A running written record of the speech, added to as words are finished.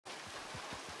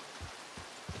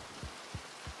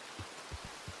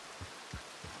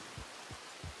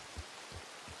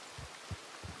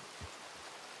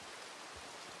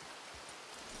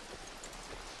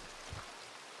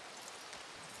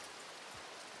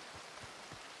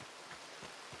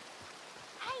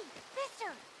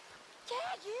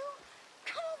that you?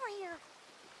 Come over here.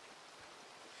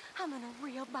 I'm in a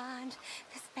real bind.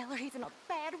 This fella, he's in a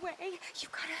bad way. You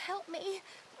gotta help me.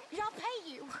 I'll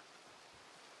pay you.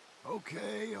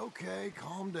 Okay,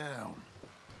 calm down.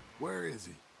 Where is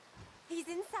he? He's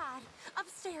inside.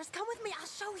 Upstairs. Come with me, I'll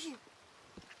show you.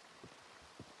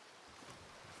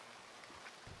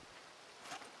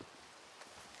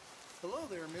 Hello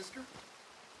there, mister.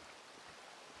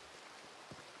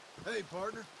 Hey,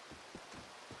 partner.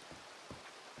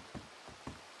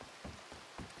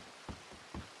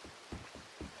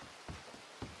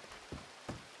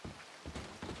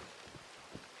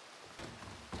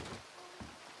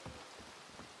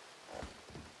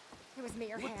 It was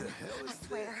me or him. What the hell is I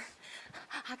swear. this?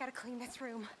 I gotta clean this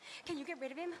room. Can you get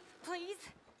rid of him, please?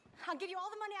 I'll give you all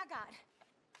the money I got.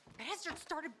 Bastard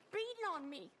started beating on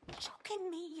me, choking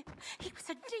me. He was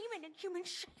a demon in human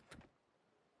shape.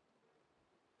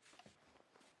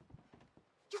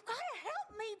 You gotta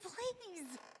help me,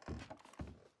 please.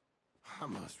 I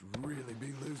must really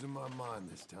be losing my mind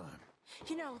this time.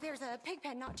 You know, there's a pig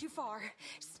pen not too far.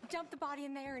 Just dump the body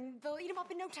in there and they'll eat him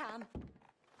up in no time.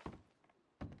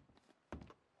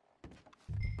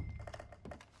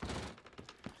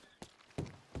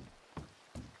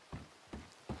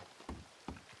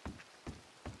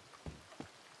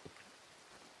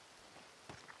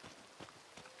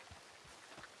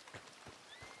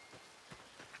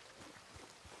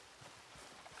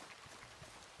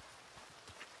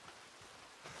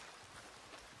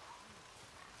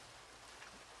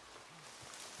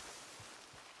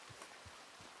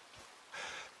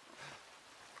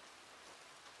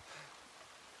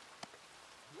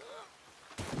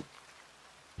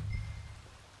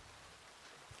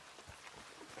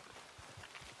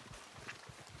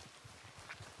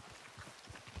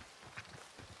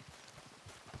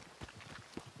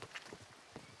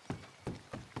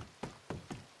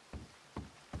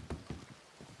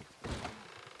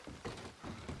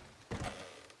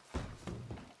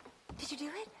 Did you do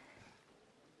it?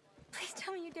 Please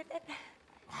tell me you did it.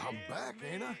 I'm back,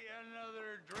 ain't I?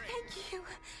 Another drink. Thank you.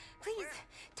 Please,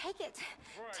 take it.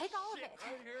 Take all of it.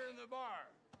 Right here in the bar.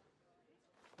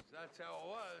 That's how it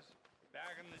was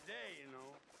back in the day, you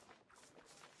know.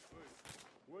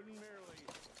 Wouldn't merely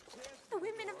kiss The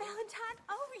women of Valentine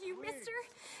owe you, mister.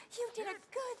 You did a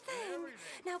good thing.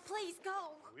 Now please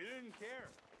go. We didn't care.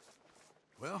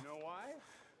 Well, You know why?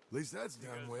 at least that's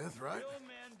done with, right? Real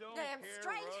men don't Damn care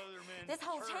straight. where other men This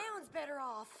whole turn. town's better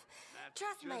off. That's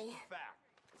Trust just me. a fact.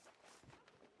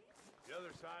 The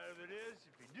other side of it is,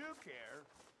 if you do care,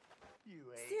 you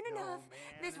ain't Soon no enough,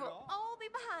 man this at will all be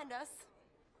behind us.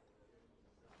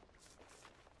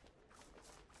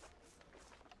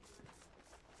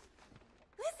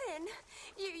 Listen,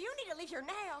 you need to leave here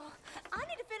now. I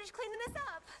need to finish cleaning this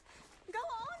up. Go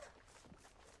on.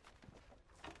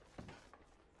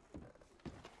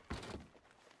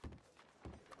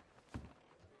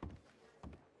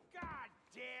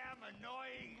 Goddamn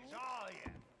annoying as all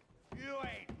you. You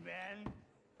ain't men.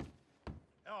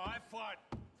 Oh, I fought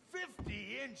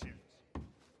 50 Injuns.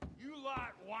 You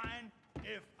lot whine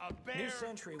if a bear New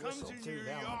Century comes whistled in through your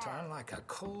Valentine yard. like a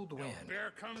cold wind. If a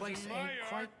bear comes Place in my ain't yard,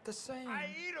 quite the same. I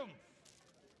eat 'em.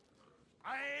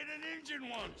 I ate an Injun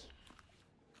once.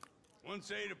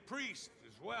 Once ate a priest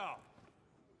as well.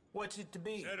 What's it to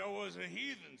be? Said I was a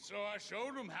heathen, so I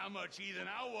showed him how much heathen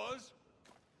I was.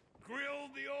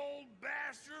 Grilled the old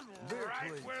bastard Beer,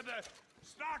 right please. where the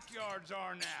stockyards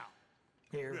are now.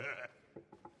 Here.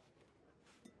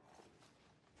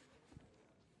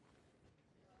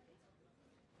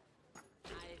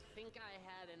 I think I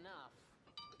had enough.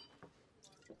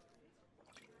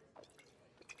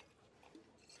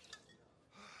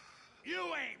 You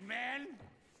ain't men.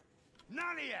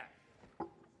 None of you.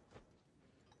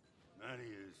 None of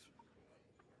you's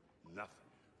nothing.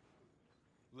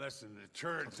 Less than the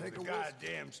turds in take the a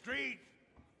goddamn street.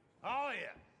 All of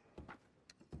you.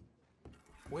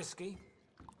 Whiskey?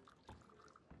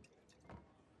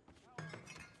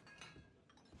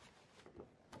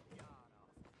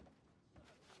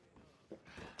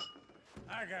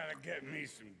 I gotta get me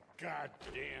some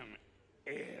goddamn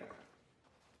air.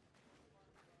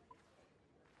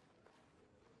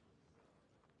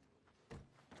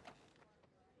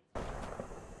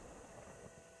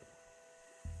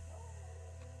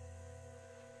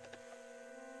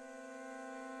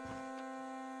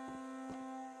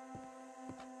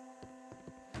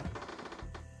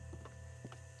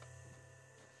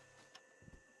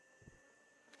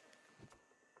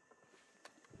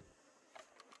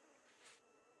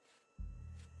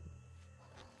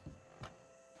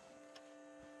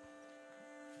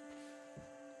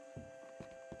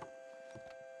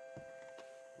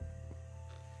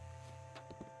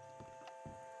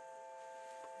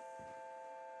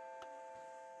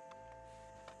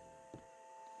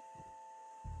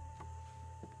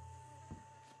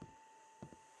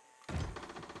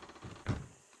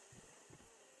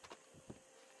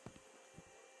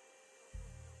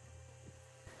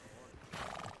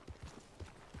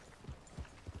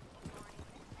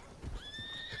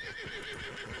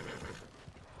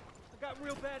 got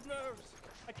real bad nerves.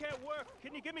 I can't work.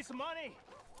 Can you give me some money?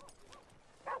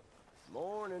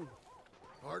 Morning.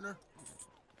 Partner?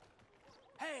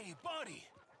 Hey, buddy.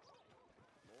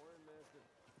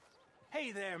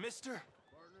 Hey there, mister.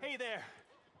 Hey there.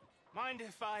 Mind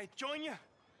if I join you?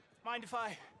 Mind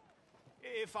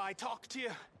if I talk to you?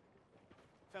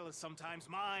 Fellas sometimes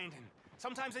mind, and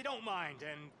sometimes they don't mind,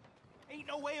 and ain't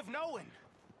no way of knowing.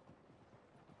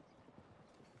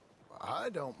 I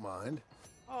don't mind.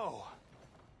 Oh,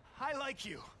 I like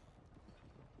you.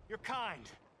 You're kind.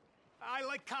 I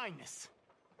like kindness.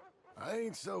 I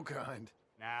ain't so kind.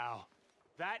 Now,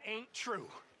 that ain't true.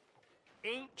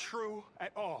 Ain't true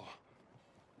at all.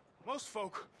 Most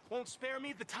folk won't spare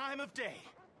me the time of day.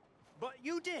 But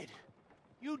you did.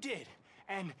 You did.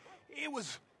 And it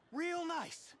was real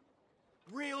nice.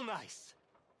 Real nice.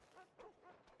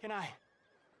 Can I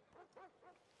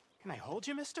hold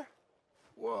you, mister?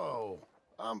 Whoa.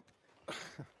 I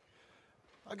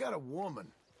got a woman.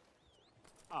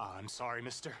 Ah, I'm sorry,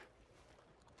 mister.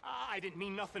 I didn't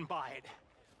mean nothing by it.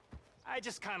 I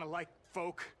just kind of like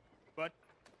folk, but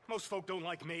most folk don't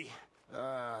like me.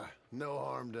 No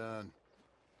harm done.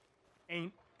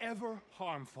 Ain't ever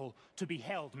harmful to be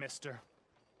held, mister.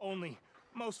 Only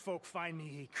most folk find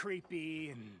me creepy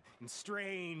and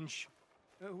strange,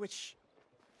 which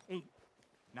ain't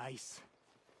nice.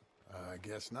 I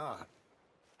guess not.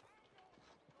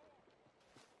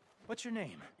 What's your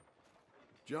name?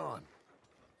 John.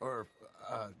 Or,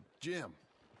 Jim.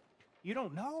 You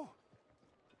don't know?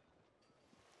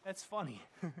 That's funny.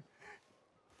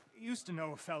 Used to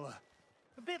know a fella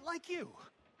a bit like you.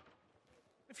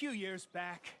 A few years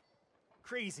back.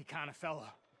 Crazy kind of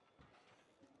fella.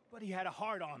 But he had a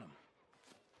heart on him.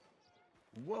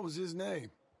 What was his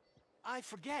name? I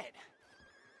forget.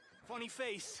 Funny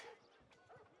face.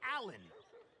 Alan.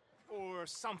 Or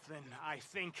something, I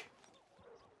think.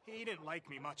 He didn't like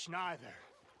me much neither.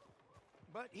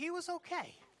 But he was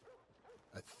okay.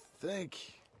 I think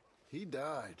he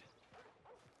died.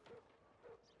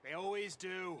 They always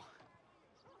do.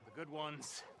 The good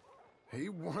ones. He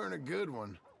weren't a good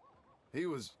one. He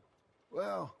was,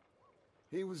 well,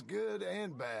 he was good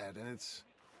and bad, and it's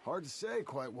hard to say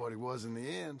quite what he was in the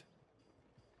end.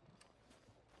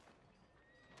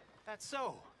 That's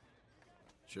so.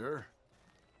 Sure.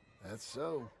 That's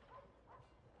so.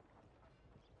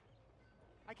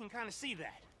 I can kind of see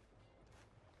that.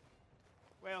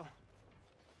 Well,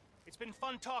 it's been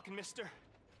fun talking, mister.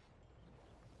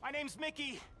 My name's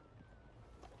Mickey.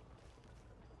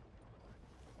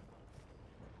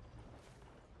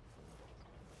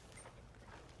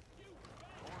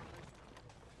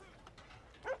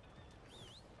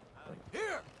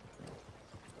 Here!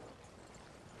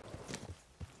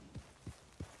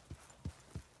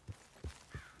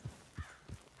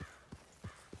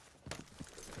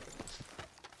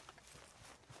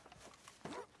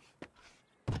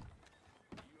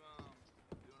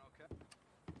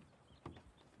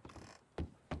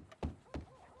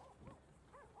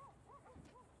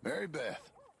 Mary-Beth,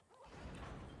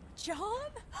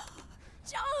 John?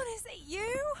 John, is it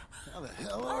you? how the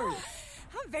hell are you?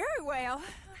 I'm very well.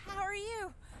 How are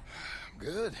you? I'm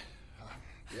good.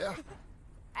 Yeah,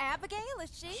 Abigail,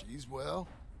 is she? she's well.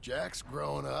 Jack's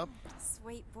growing up.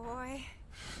 Sweet boy.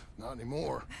 Not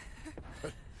anymore.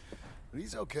 But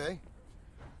he's okay.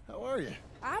 How are you?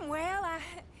 I'm well. I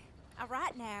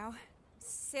write now.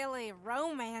 Silly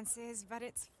romances, but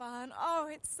it's fun. Oh,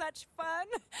 it's such fun.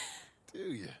 Do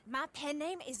you? My pen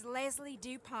name is Leslie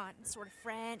DuPont. Sort of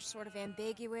French, sort of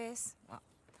ambiguous. Well,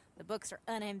 the books are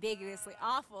unambiguously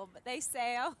awful, but they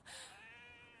sell.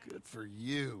 Good for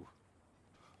you.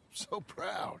 I'm so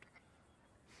proud.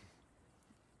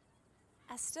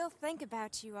 I still think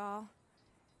about you all.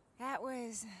 That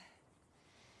was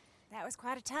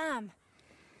quite a time.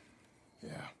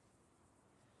 Yeah.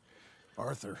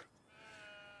 Arthur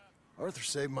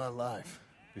saved my life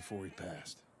before he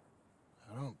passed.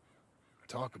 I don't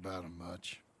talk about him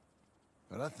much,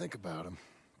 but I think about him.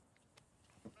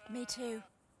 Me too.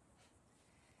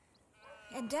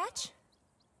 And Dutch?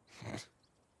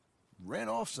 Ran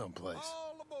off someplace.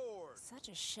 All aboard! Such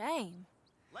a shame.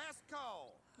 Last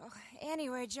call! Oh,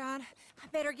 anyway, John, I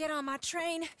better get on my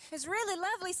train. It was really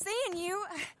lovely seeing you.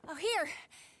 Oh, here.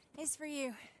 It's for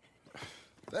you.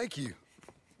 Thank you.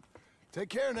 Take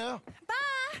care now.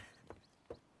 Bye!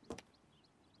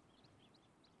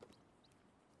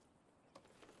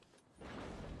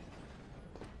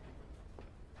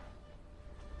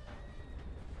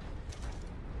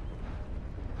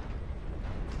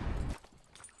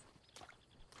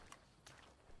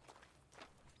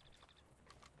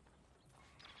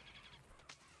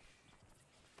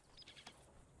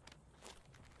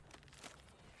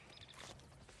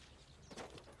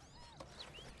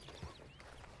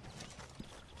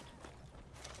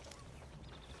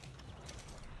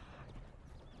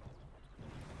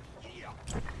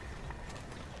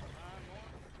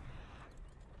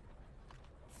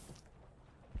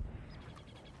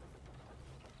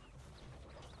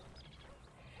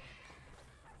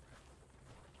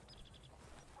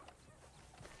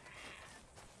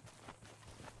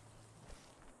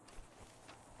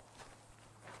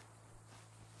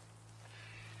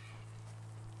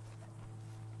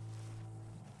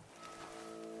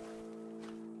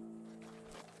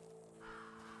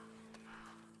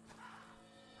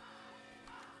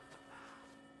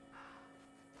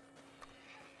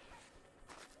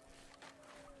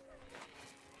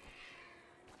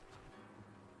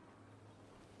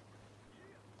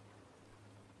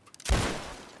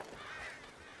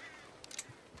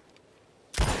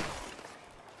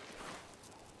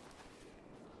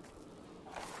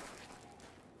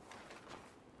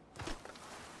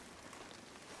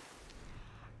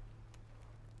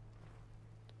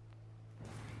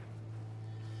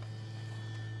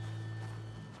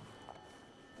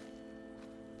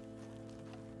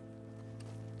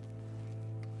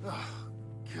 Oh,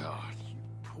 God, you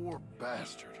poor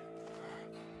bastard.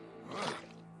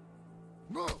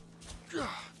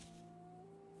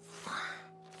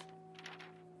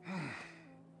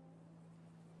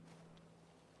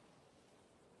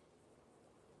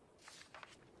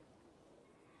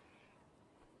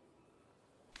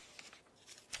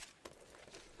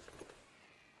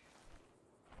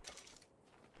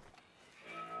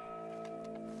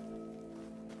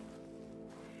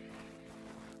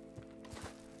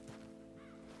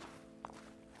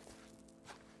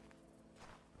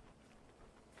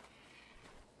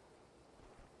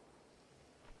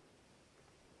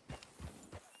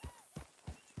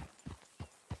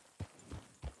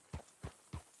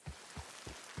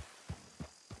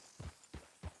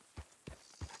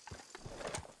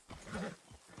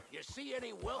 You see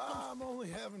any welcome? I'm only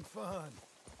having fun.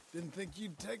 Didn't think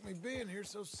you'd take me being here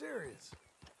so serious.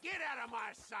 Get out of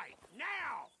my sight,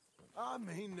 now! I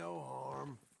mean no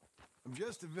harm. I'm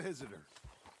just a visitor.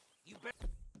 You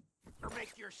better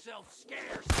make yourself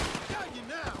scarce. Got you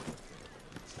now!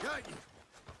 Got you!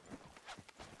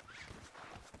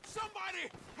 Somebody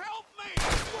help me!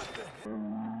 What the hell?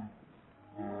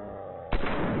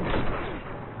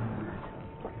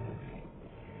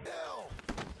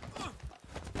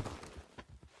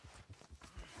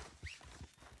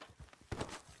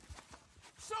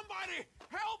 Somebody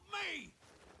help me!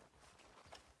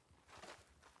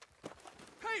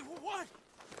 Hey, what?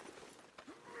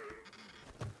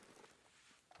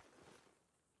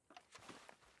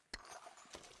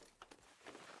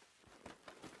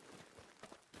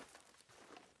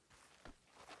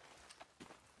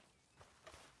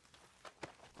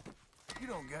 You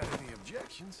don't got any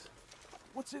objections.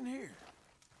 What's in here?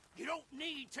 You don't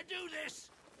need to do this!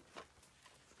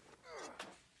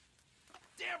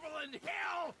 Devil in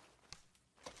hell!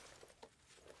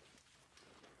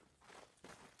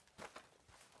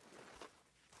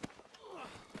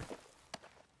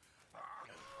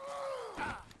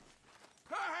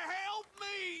 Help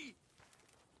me!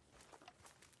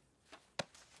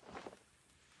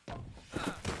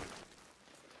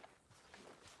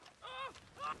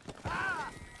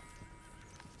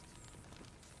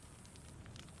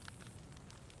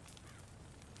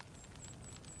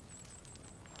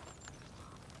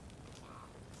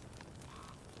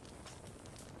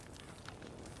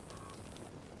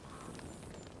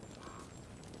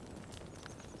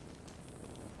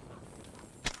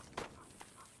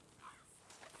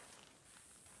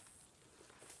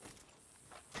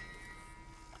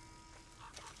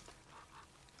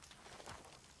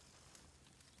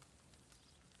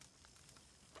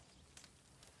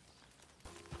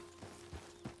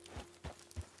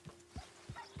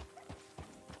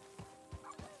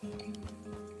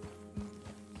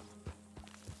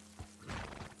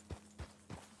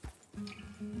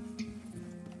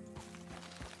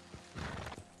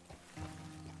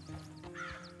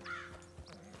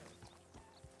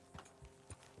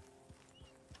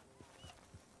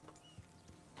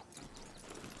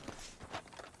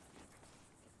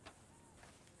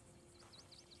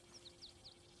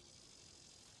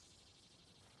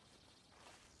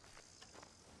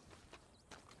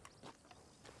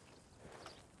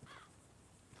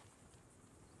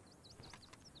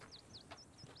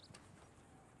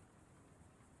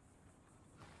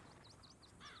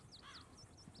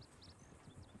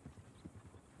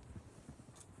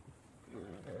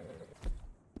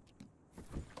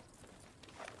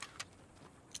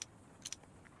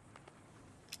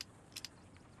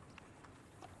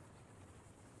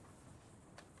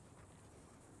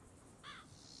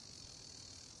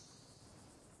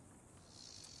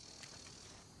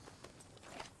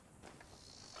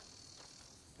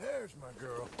 There's my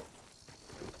girl.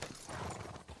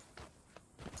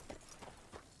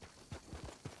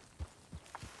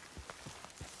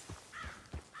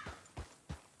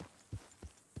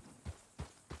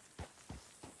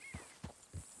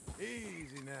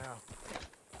 Easy now.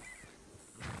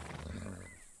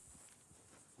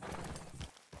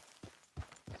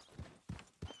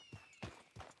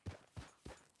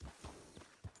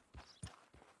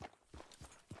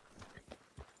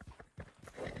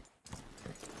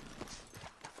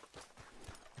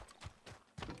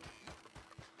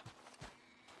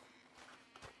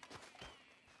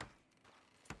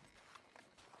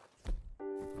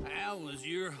 How was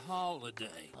your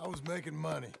holiday? I was making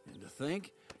money. And to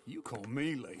think, you call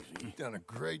me lazy. You've done a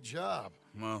great job.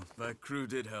 Well, that crew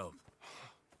did help.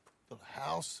 Little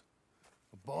house,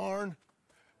 a barn.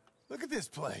 Look at this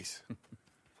place.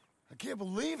 I can't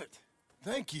believe it.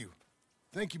 Thank you.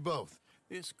 Thank you both.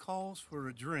 This calls for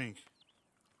a drink.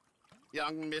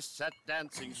 Young miss at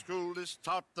dancing school is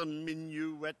taught the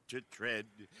minuet to tread.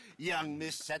 Young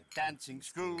miss at dancing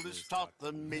school is taught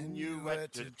the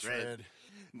minuet to tread.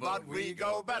 But we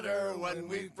go better when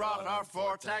we've brought our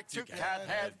four-tack to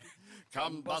Cathead.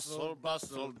 Come bustle,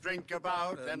 bustle, drink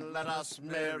about, and let us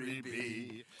merry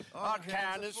be. Our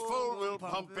can is full, we'll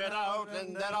pump it out,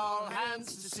 and then all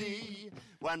hands to see.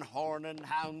 When horn and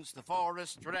hounds the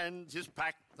forest rend, his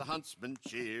pack the huntsman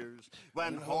cheers.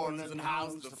 When horn and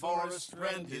hounds the forest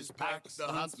rend, his pack the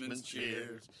huntsman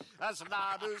cheers. As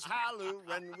loud as halloo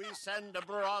when we send a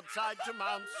broadside to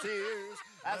Mount Sears.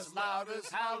 As loud as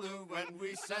halloo when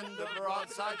we send a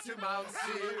broadside to Mount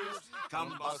Sears.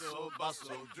 Come bustle,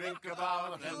 bustle, drink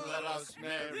about, and let us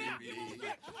merry be.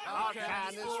 Our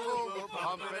can is full, we'll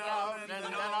pump it out, and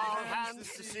then all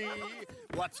hands to sea.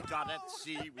 What's got at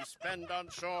sea we spend on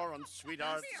shore on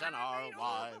sweethearts and our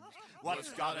wives.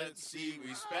 What's got at sea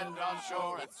we spend on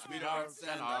shore at sweethearts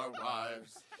and our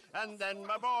wives. And then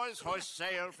my boys hoist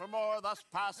sail for more, thus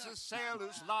passes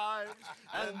sailors' lives.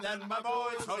 And then my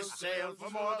boys hoist sail for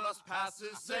more, thus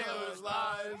passes sailors'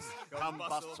 lives. Come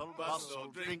bustle,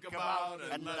 bustle, drink about,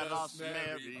 and let us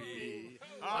merry be.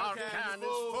 Our can is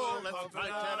full, let's fight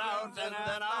it out, and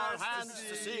then our hands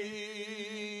to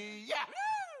sea.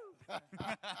 Yeah!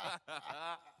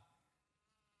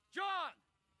 John!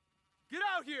 Get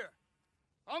out here!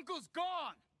 Uncle's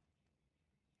gone!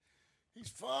 He's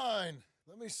fine.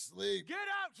 Let me sleep. Get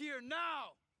out here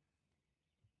now!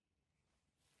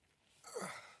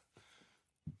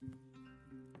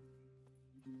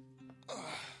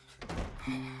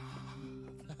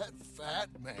 That fat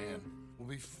man will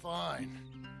be fine.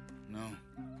 No,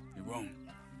 he won't.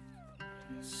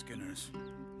 Skinner's.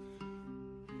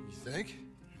 You think?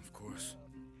 Of course.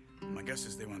 My guess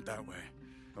is they went that way.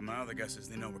 But my other guess is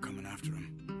they know we're coming after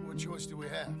him. What choice do we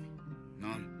have?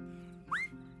 None.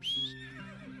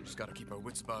 We just gotta keep our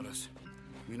wits about us.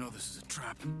 We know this is a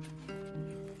trap.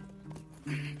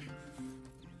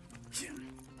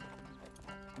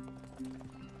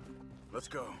 Let's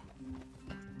go.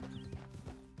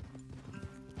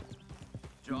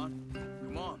 John,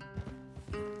 come on.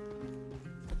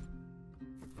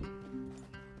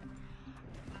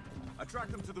 I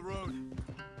tracked them to the road.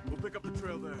 We'll pick up the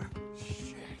trail there.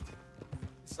 Shit.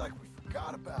 It's like we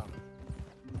forgot about him.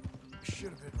 We should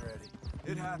have been ready.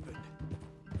 It happened.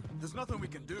 There's nothing we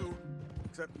can do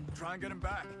except try and get him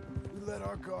back. We let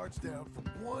our guards down for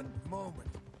one moment.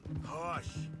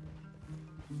 Hush.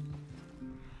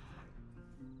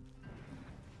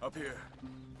 Up here.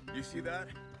 You see that?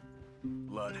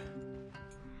 Blood.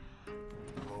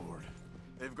 Lord.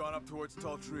 They've gone up towards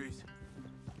tall trees.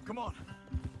 Come on.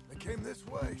 They came this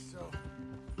way, so...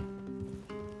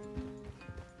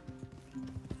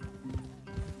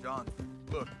 John,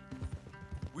 look.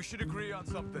 We should agree on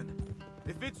something.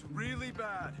 If it's really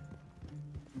bad,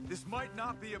 this might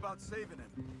not be about saving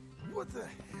him. What the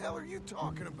hell are you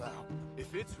talking about?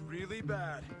 If it's really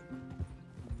bad,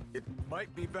 it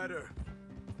might be better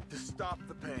to stop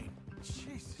the pain.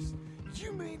 Jesus,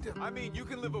 you mean to... I mean, you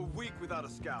can live a week without a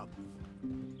scalp,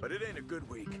 but it ain't a good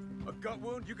week. A gut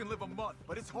wound, you can live a month,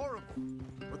 but it's horrible.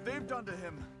 What they've done to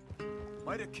him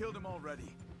might have killed him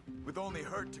already, with only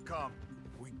hurt to come.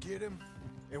 We get him,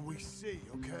 and we see,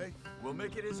 okay? We'll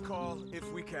make it his call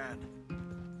if we can.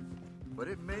 But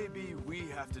it may be we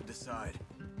have to decide.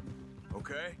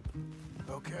 Okay?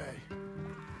 Okay.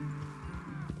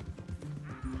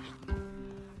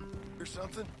 Hear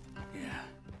something? Yeah.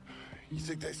 You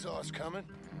think they saw us coming?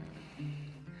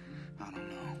 I don't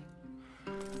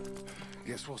know.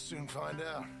 Guess we'll soon find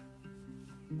out.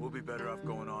 We'll be better off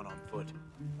going on foot.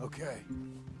 Okay.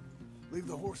 Leave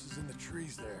the horses in the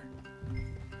trees there.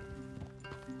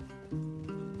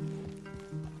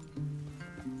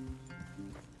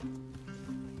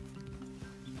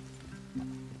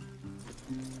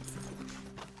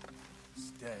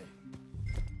 Stay.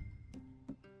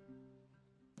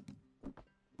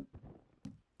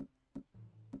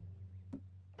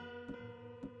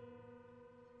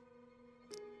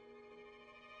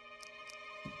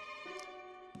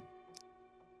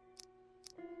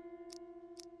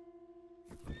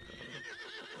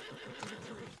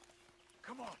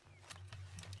 Come on.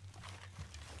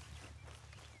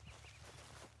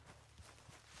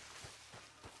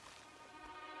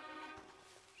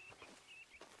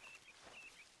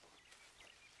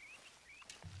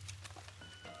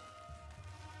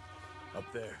 Up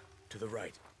there, to the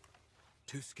right.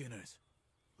 2 Skinners.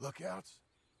 Lookouts?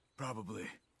 Probably.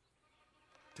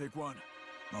 Take one.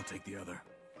 I'll take the other.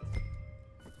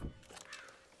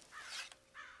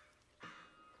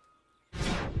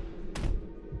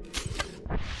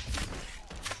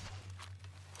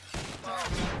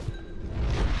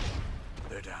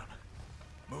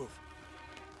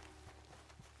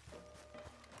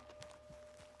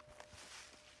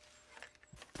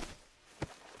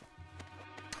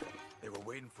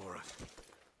 us.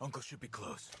 Uncle should be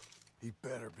close. He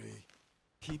better be.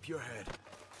 Keep your head.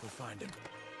 We'll find him.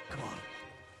 Come on.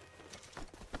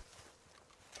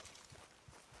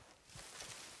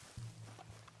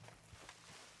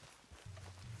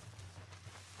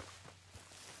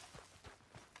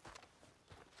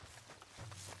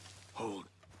 Hold.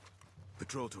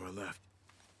 Patrol to our left.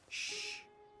 Shh.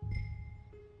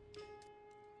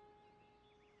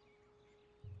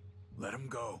 Let him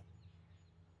go.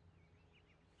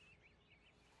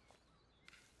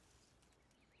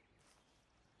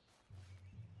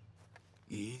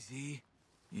 Easy.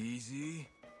 Easy.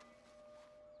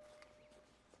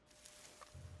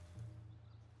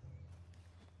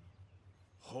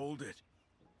 Hold it.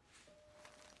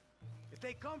 If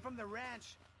they come from the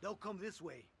ranch, they'll come this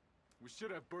way. We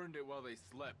should have burned it while they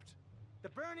slept. The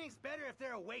burning's better if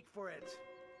they're awake for it.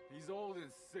 He's old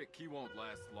and sick. He won't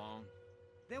last long.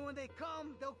 Then when they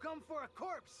come, they'll come for a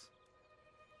corpse.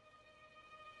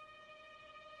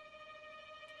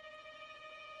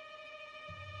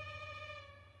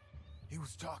 He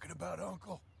was talking about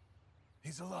Uncle.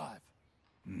 He's alive.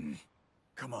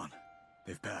 Come on.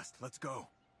 They've passed. Let's go.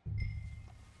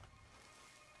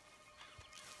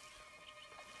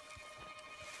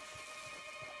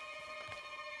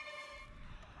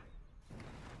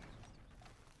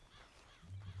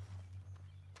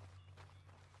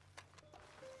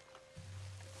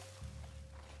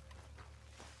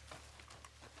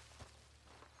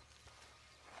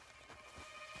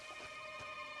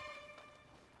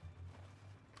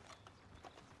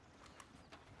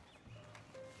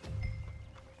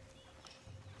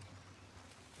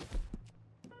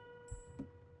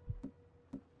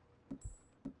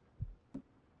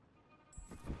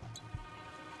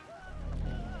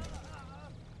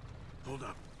 Hold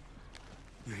up.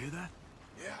 You hear that?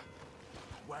 Yeah.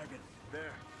 Wagon.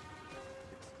 There.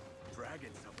 It's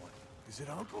dragging someone. Is it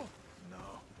Uncle? No.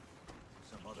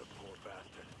 Some other poor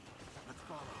bastard. Let's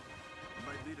follow. It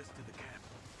might lead us to the camp.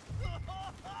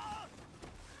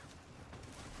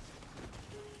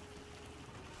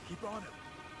 Keep on him.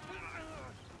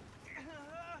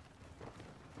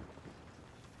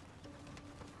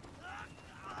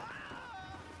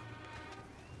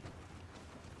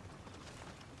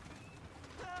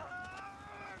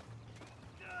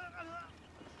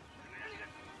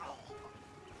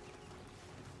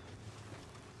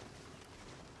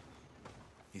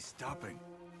 He's stopping.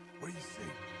 What do you see?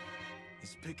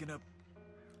 He's picking up...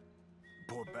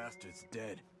 Poor bastard's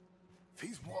dead. If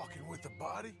he's walking with the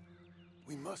body,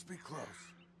 we must be close.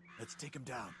 Let's take him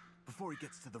down, before he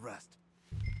gets to the rest.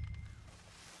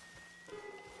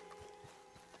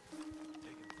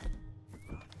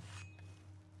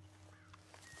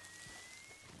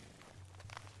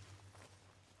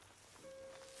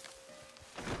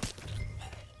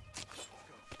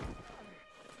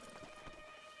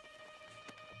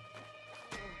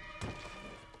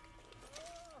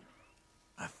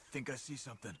 I think I see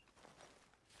something.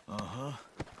 Uh-huh.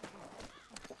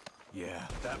 Yeah,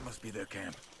 that must be their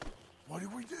camp. What do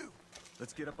we do?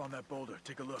 Let's get up on that boulder,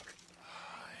 take a look.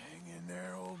 Hang in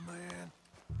there, old man.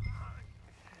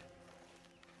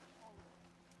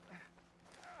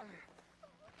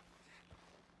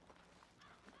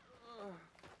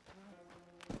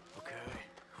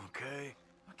 Okay.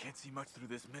 I can't see much through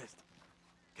this mist.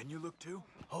 Can you look too?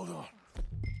 Hold on.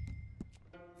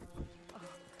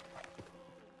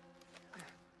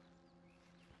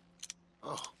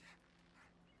 Oh.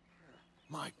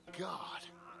 My God.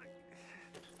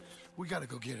 We gotta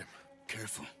go get him.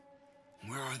 Careful.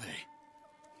 Where are they?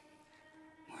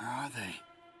 Where are they?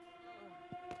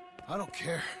 I don't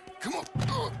care. Come on.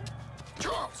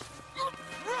 Charles!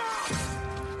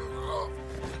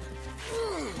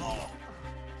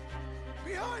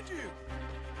 Behind you!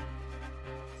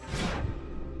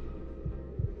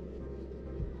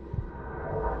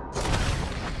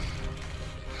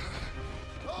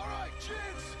 All right,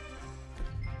 kids!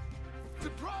 The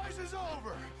prize is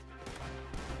over!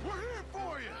 We're here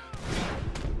for you!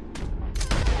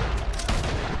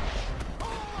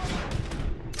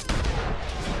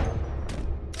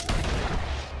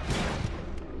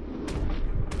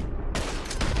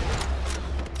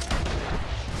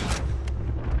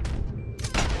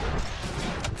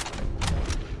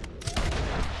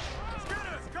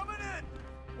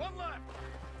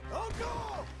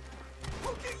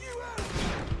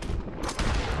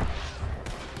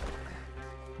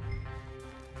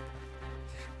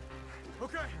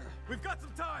 Okay, we've got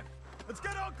some time. Let's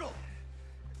get Uncle.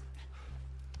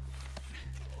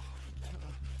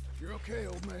 You're okay,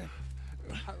 old man.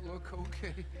 I look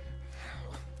okay.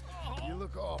 You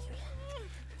look awful.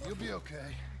 You'll be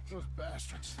okay. Those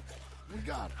bastards. We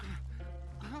got him.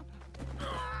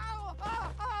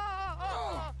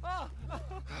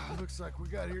 Looks like we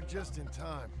got here just in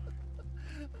time.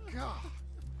 God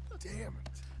damn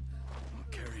it. I'll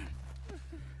carry him.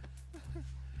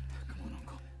 Come on,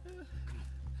 Uncle. Come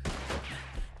on.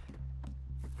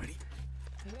 Ready?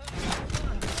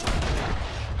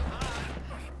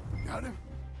 Got him?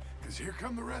 Because here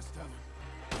come the rest of them.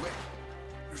 Quick!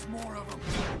 There's more of them.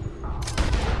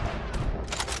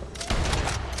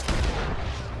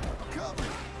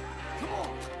 Coming! Come on!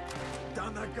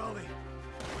 Down that gully.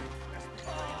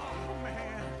 Oh,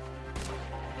 man.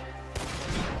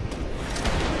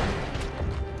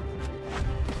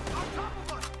 On top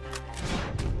of us!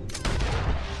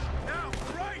 Now,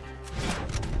 right!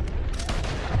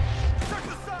 Check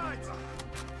the sides!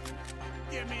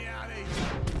 Get me out of here!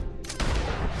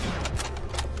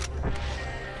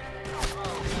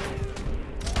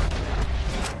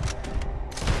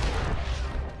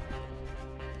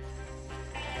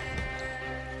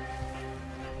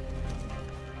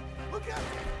 Look out!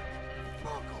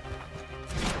 Uncle!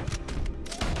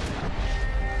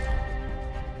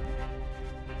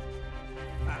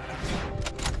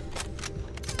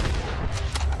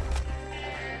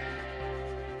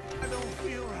 I don't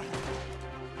feel right.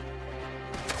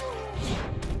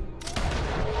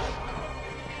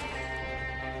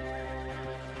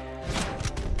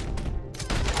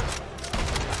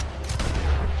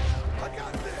 I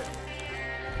got this!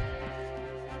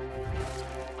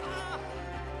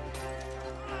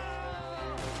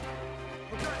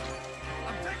 Okay,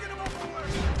 I'm taking him up away.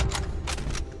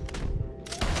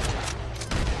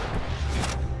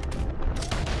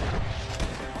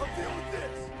 I'll deal with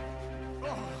this!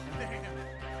 Oh, damn.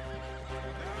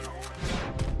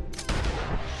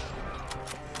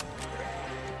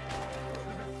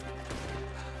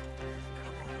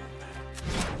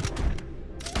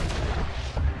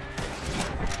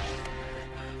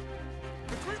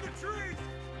 Between the trees!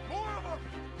 More of them!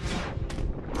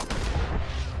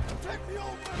 Protect the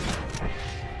old man!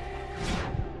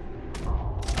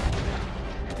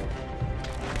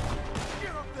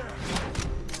 Get up there!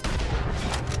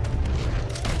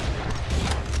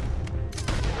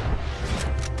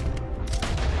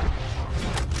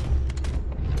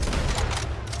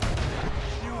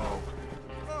 You hope.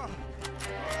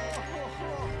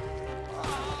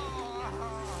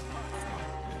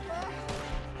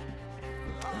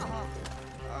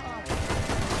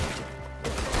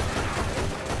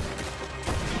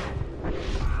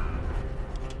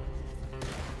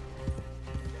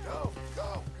 Go!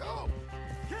 Go! Go!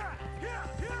 Yeah! Yeah!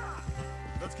 Yeah!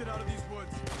 Let's get out of these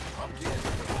woods. I'm getting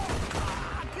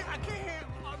I can't!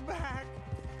 I'm back!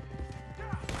 Try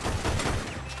to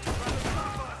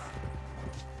stop us!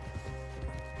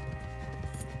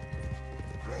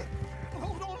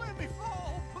 Oh, don't let me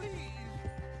fall, please!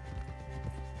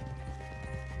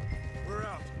 We're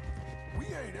out. We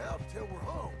ain't out till we're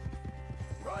home.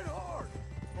 Ride hard!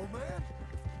 Oh, man?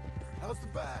 How's the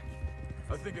back?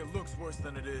 I think it looks worse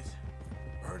than it is.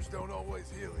 Burns don't always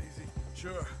heal easy.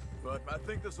 Sure, but I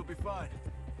think this will be fine.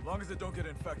 As long as it don't get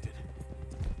infected.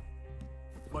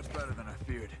 Much better than I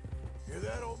feared. Hear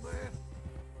that, old man?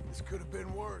 This could have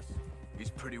been worse. He's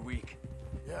pretty weak.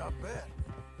 Yeah, I bet.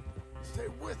 Stay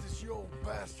with us, you old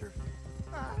bastard.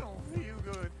 I don't feel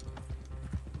good.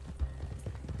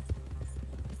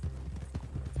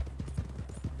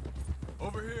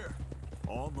 Over here.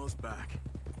 Almost back.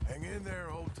 Hang in there,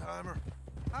 old-timer.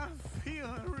 I'm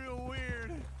feeling real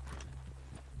weird.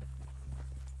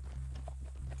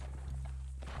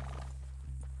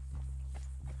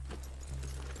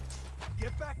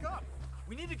 Get back up!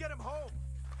 We need to get him home!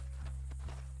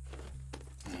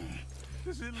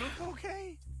 Does it look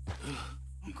okay?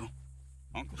 Uncle.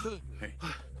 Uncle. Hey.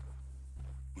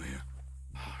 We're here.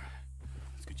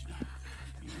 Let's get you down.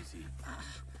 Easy.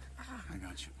 I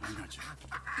got you. I got you.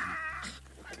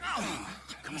 Come on.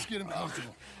 Let's get him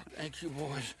comfortable. Thank you,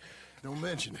 boys. Don't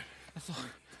mention it. I thought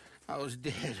I was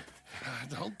dead.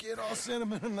 Don't get all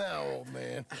sentimental now, old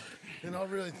man. Then I'll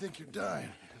really think you're dying.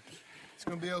 It's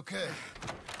gonna be okay.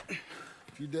 A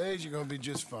few days, you're gonna be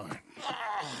just fine.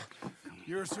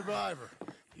 You're a survivor.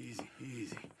 Easy,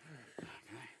 easy.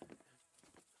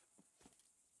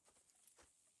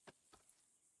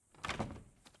 Okay.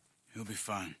 He'll be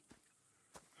fine.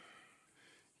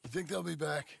 You think they'll be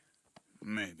back?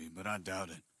 Maybe, but I doubt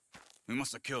it. We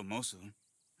must have killed most of them.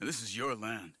 And this is your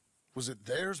land. Was it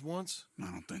theirs once? I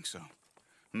don't think so.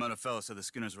 I met a fella said the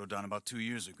Skinners rode down about 2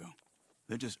 years ago.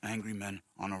 They're just angry men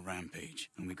on a rampage,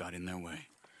 and we got in their way.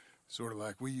 Sort of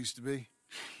like we used to be?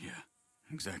 Yeah,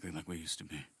 exactly like we used to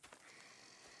be.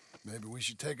 Maybe we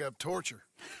should take up torture.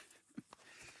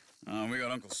 We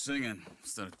got Uncle singing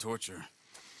instead of torture.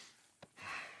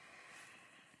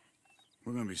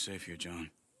 We're gonna be safe here, John.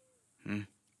 Hmm?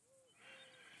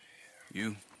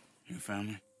 You, your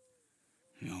family,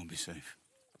 you'll all be safe.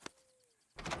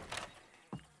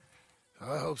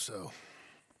 I hope so.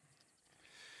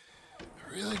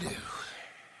 I really do.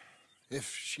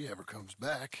 If she ever comes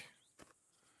back.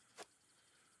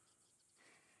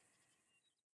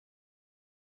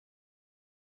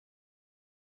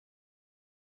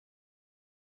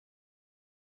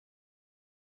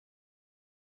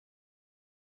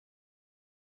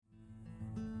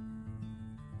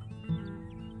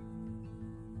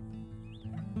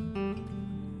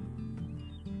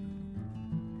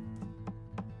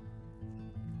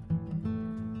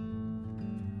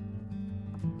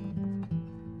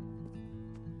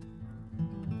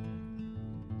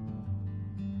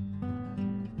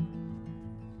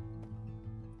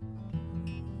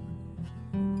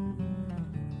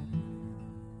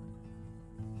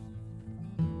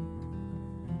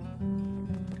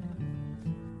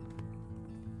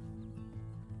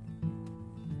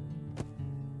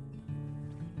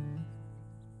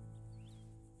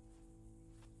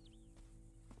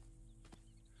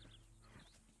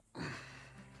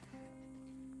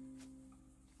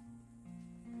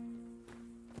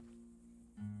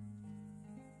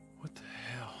 What the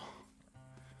hell?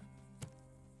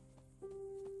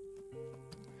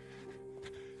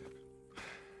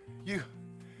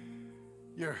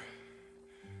 You're...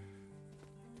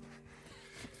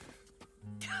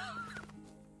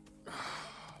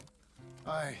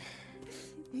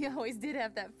 You always did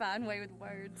have that fine way with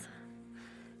words.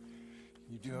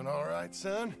 You doing all right,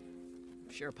 son?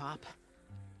 Sure, Pop.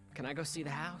 Can I go see the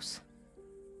house?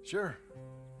 Sure.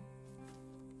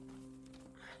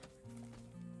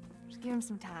 Just give him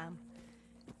some time.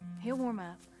 He'll warm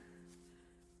up.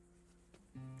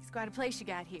 It's quite a place you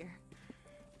got here.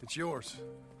 It's yours.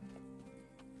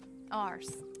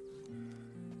 Ours.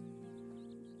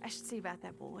 I should see about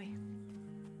that boy.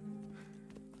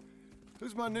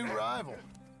 Who's my new rival?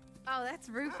 Oh, that's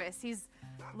Rufus. He's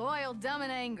loyal, dumb,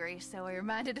 and angry, so he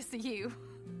reminded us of you.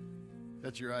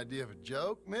 That's your idea of a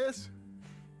joke, miss?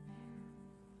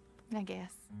 I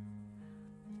guess.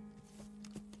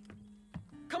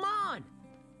 Come on!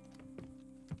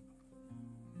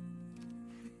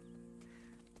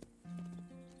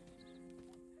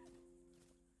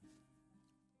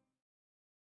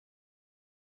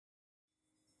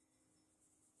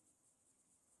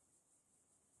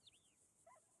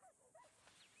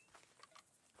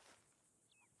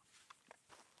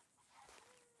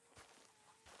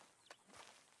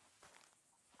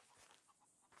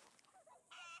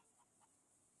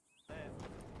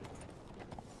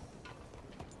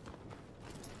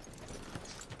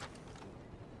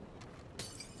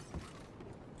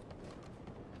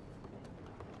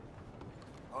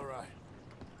 All right.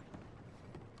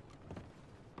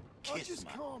 Oh, just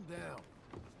calm down.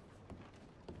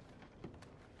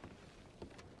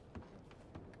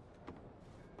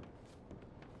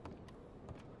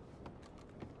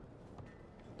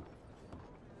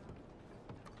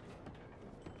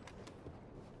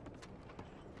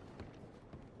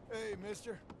 Hey,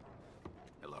 mister.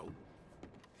 Hello.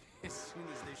 As soon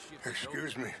as this ship is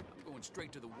Excuse over, me. I'm going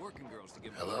straight to the working girls to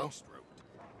give them Hello? a stroked.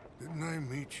 Didn't I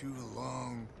meet you a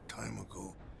long time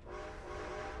ago?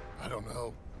 I don't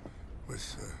know.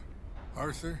 With,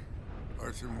 Arthur?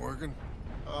 Arthur Morgan?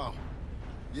 Oh,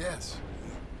 yes.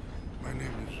 My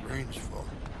name is Rangefall.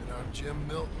 And I'm Jim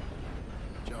Milton.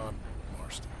 John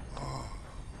Marston. Oh.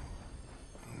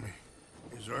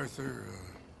 Is Arthur,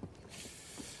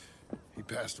 He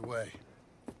passed away.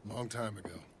 A long time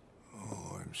ago.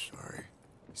 Oh, I'm sorry.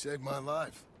 He saved my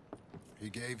life. He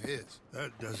gave his.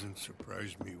 That doesn't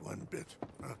surprise me one bit.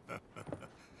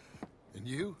 And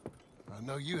you? I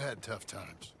know you had tough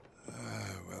times.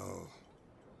 Well...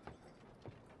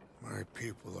 My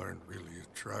people aren't really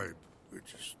a tribe. We're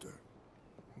just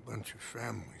a bunch of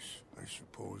families, I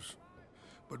suppose.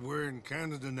 But we're in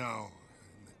Canada now.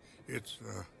 And it's,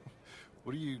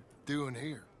 What are you doing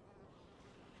here?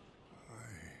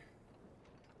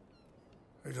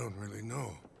 I don't really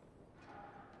know.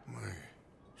 My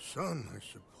son, I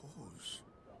suppose.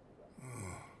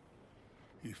 Oh,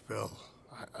 he fell.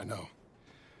 I know.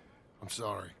 I'm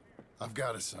sorry. I've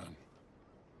got a son.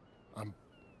 I'm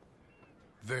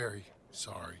very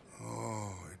sorry.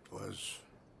 Oh, it was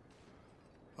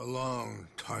a long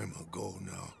time ago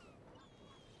now.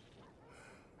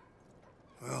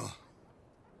 Well,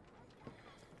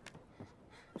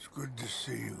 it's good to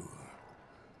see you,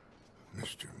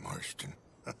 Mr. Marston.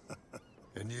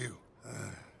 And you.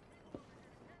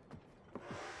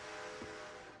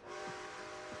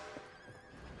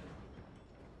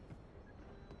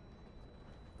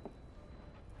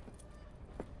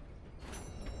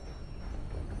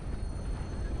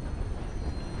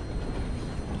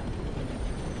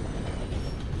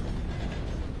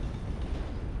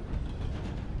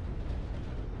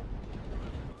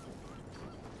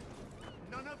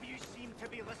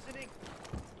 be listening?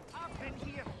 I've been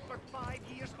here for 5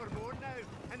 years or more now,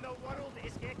 and the world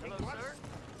is getting worse.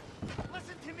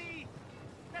 Listen to me!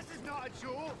 This is not a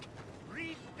joke!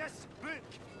 Read this book!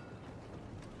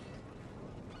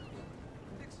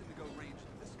 Fixing to go ranging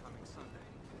this coming Sunday.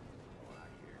 Oh, I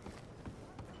hear.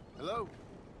 Hello?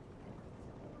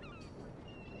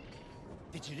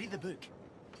 Did you read the book?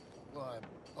 Well,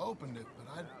 I opened it, but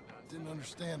I didn't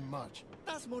understand much.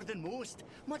 That's more than most.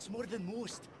 Much more than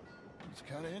most. It's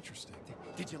kind of interesting.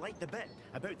 Did you like the bit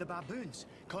about the baboons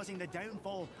causing the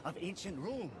downfall of ancient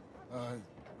Rome?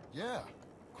 Yeah.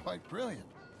 Quite brilliant,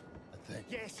 I think.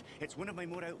 Yes, it's one of my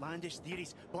more outlandish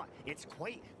theories, but it's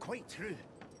quite true.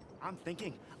 I'm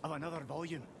thinking of another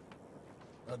volume.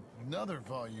 Another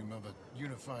volume of a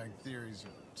unifying theories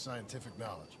of scientific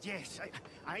knowledge. Yes,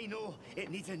 I know it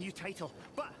needs a new title,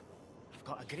 but I've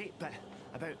got a great bit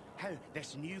about how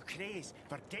this new craze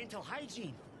for dental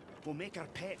hygiene will make our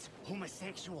pets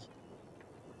homosexual.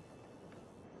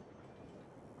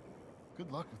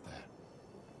 Good luck with that.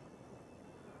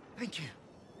 Thank you.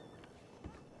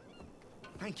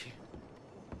 Thank you.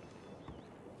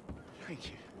 Thank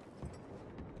you.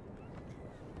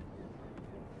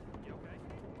 You okay?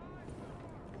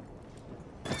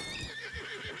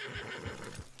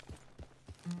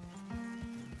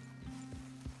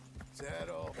 Is that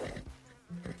all?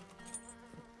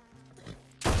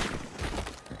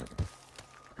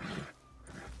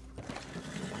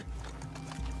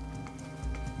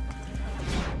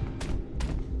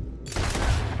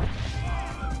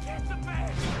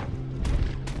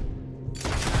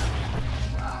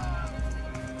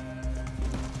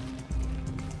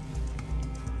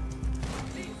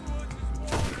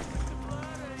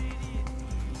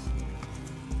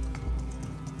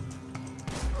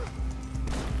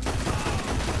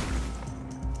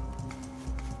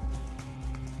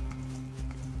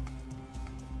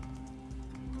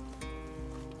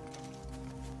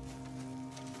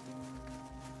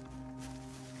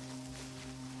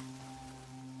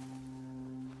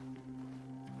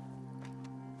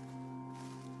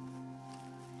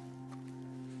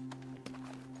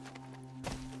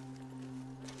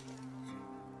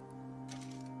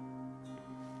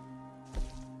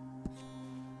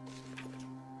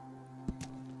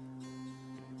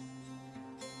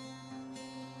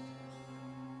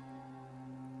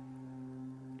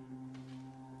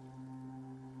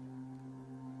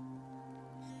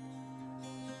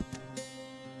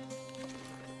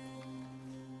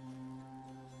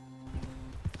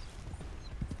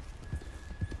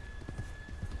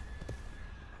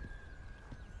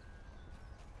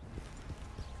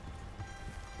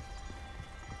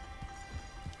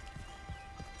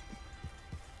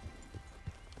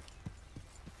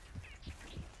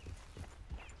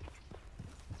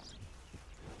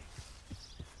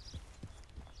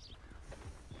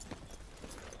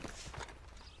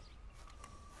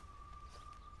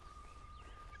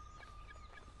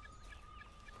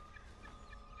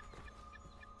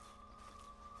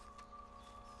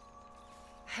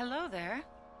 Hello there.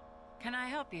 Can I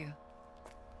help you?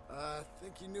 I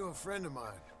think you knew a friend of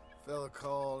mine. A fella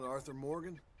called Arthur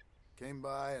Morgan. Came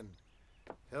by and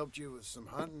helped you with some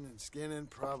hunting and skinning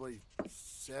probably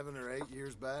 7 or 8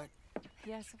 years back.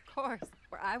 Yes, of course.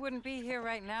 I wouldn't be here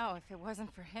right now if it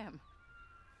wasn't for him.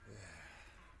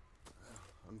 Yeah. Well,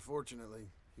 unfortunately,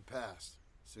 he passed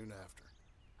soon after.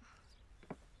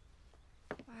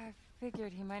 I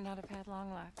figured he might not have had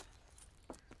long left.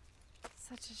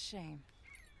 Such a shame.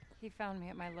 He found me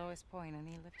at my lowest point and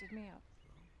he lifted me up.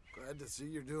 Glad to see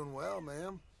you're doing well,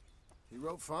 ma'am. He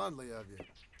wrote fondly of you.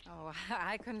 Oh,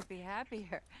 I couldn't be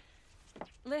happier.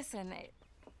 Listen,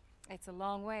 it's a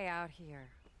long way out here.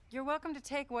 You're welcome to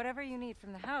take whatever you need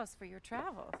from the house for your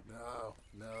travels. No,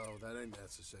 that ain't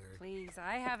necessary. Please,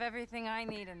 I have everything I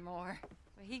need and more.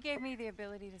 But he gave me the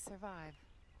ability to survive.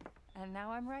 And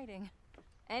now I'm writing.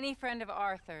 Any friend of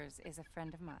Arthur's is a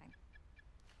friend of mine.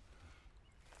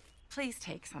 Please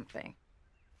take something.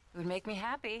 It would make me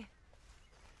happy.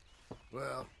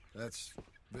 Well, that's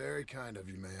very kind of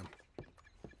you, ma'am.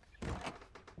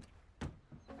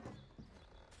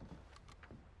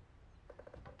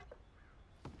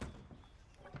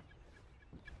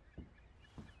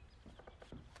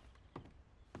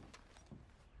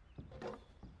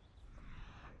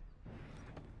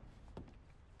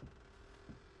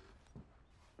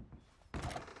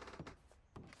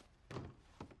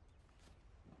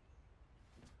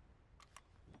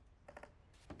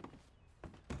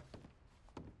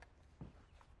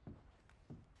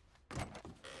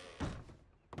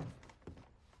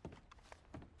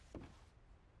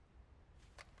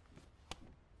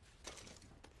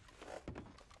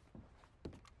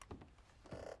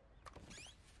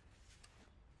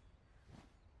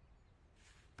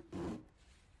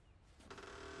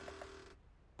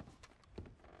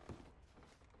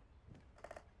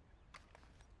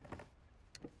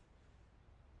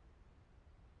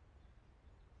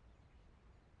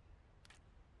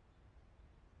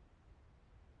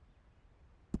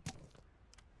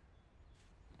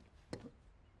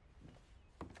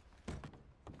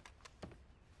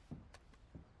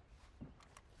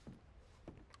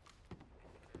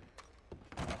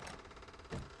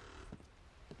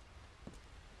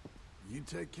 You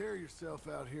take care of yourself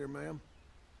out here, ma'am.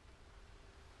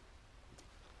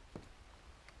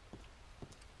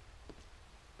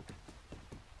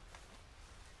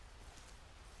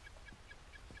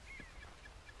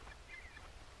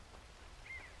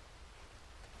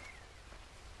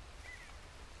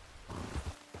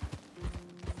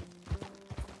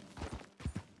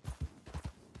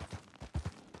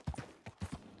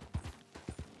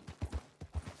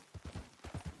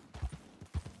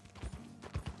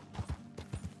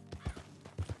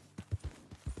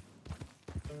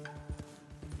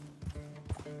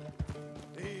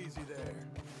 Easy there.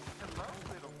 Hello,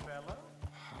 little fella.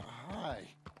 Hi.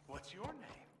 What's your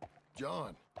name?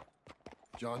 John.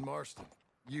 John Marston,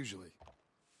 usually.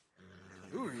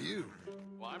 Who are you?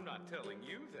 Well, I'm not telling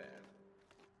you that.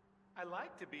 I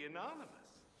like to be anonymous.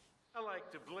 I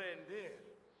like to blend in.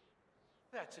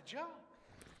 That's a joke.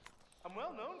 I'm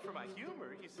well known for my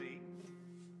humor, you see.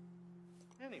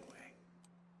 Anyway,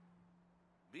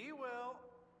 be well.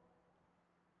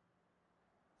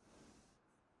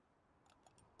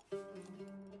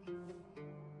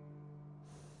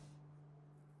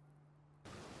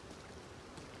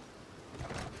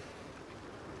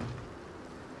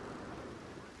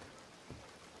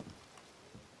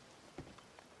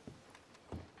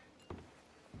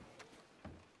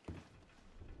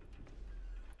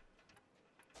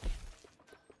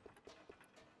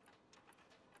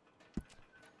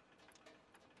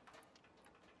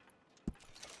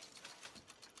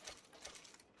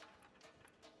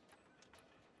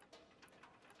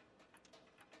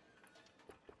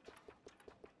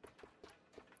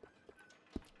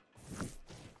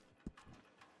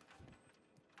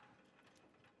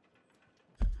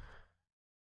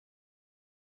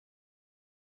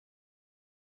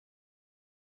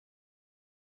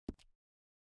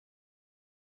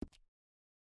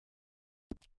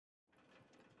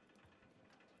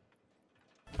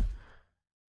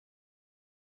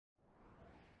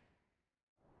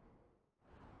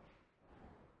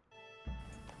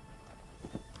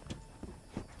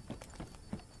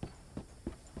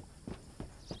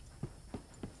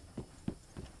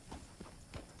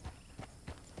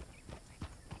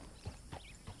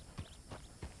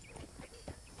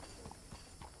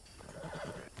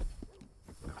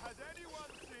 Has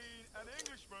anyone seen an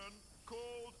Englishman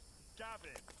called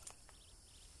Gavin?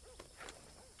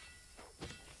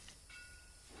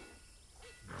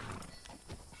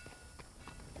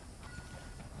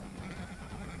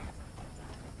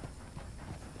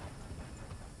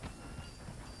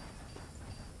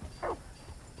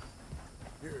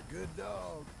 You're a good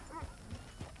dog.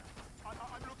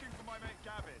 I'm looking for my mate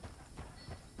Gavin.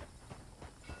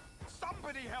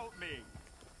 Somebody help me!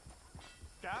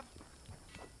 Gav?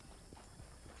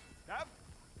 Gav?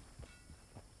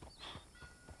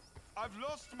 I've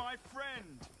lost my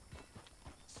friend.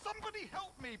 Somebody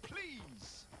help me,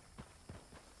 please!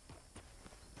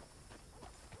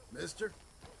 Mister?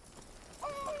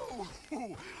 Oh!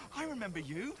 I remember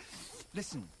you.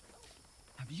 Listen,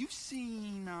 have you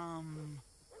seen,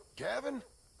 Gavin?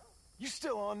 You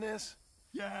still on this?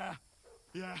 Yeah.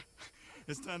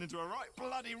 It's turned into a right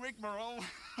bloody rigmarole.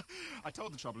 I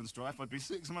told the Trouble and Strife I'd be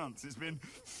 6 months. It's been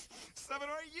 7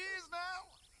 or 8 years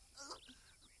now.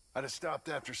 I'd have stopped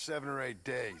after 7 or 8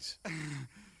 days.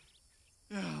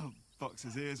 I'll box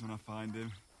his ears when I find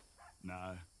him.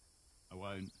 No, I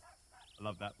won't. I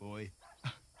love that boy.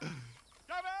 Gavin!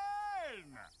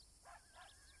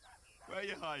 Where are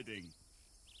you hiding?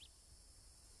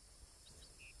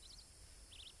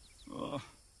 Oh,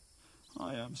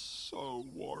 I am so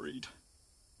worried.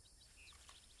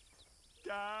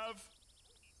 Gav!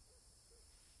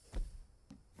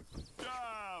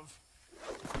 Gav!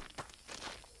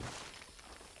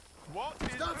 What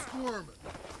is... Stop squirming!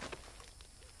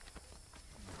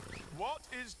 What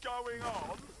is going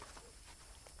on?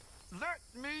 Let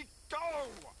me go!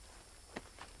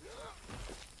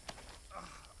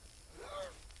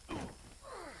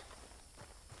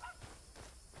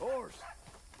 Horse!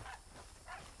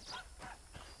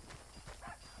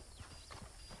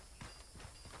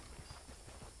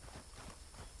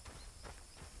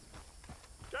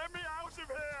 Get me out of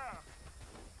here!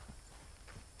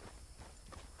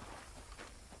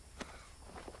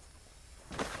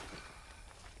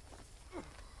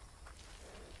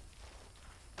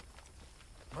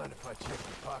 Mind if I check your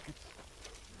pockets?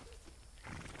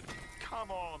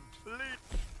 Come on,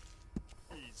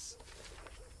 please.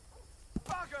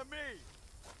 Bugger me!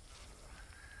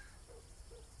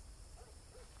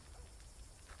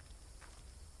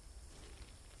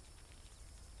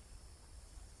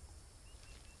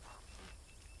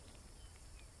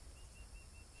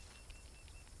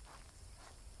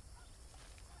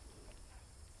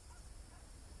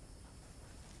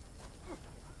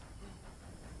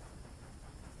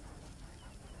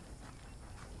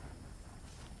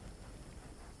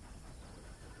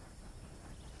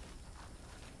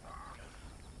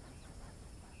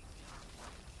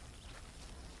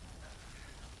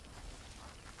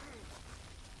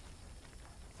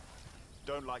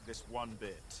 don't like this one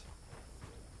bit.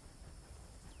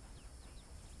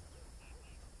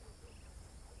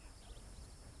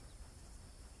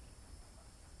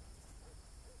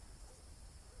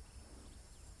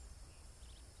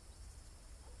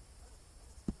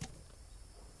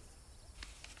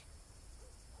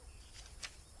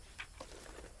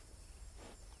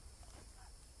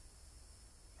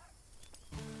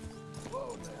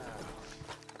 Whoa now.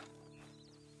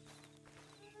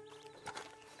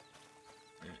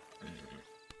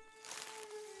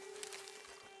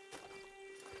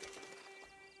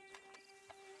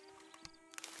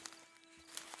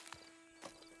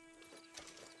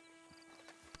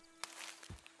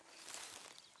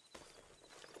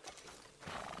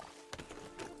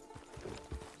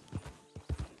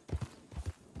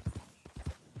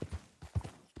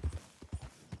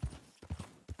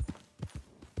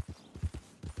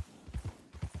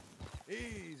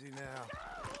 Easy now.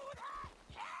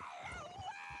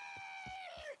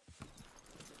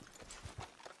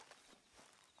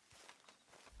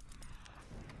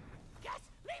 Yes,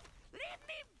 leave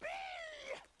me be!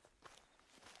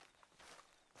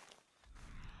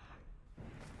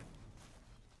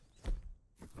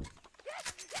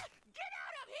 Get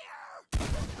out of here!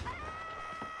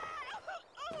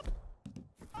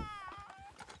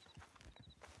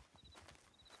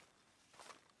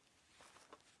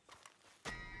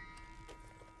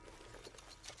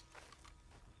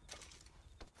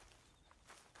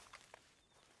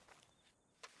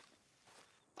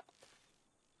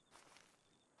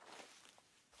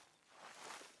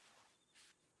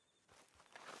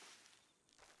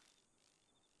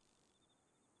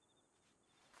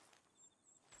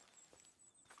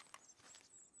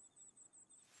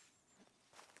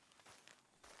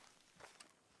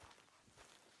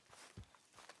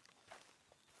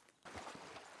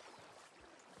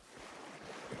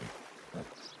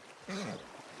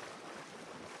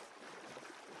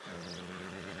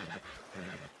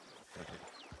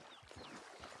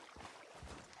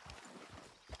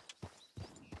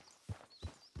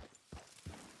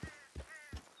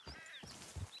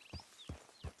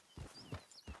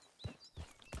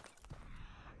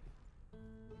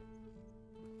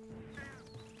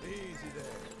 Easy there.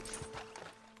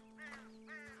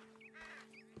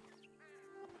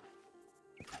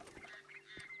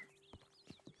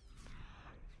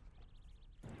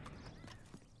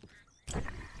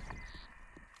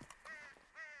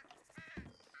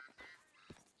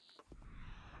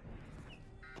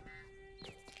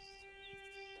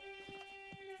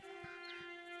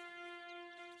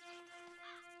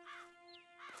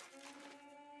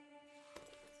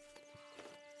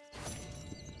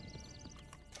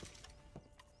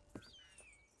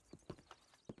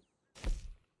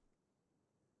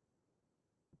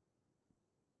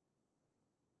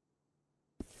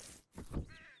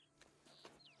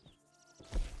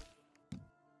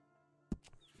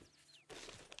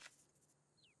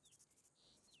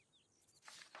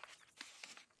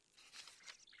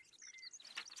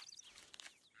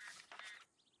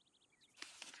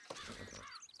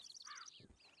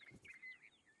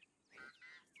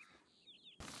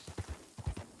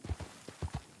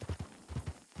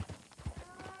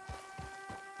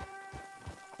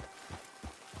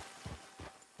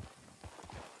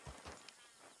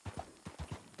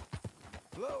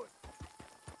 Blow it.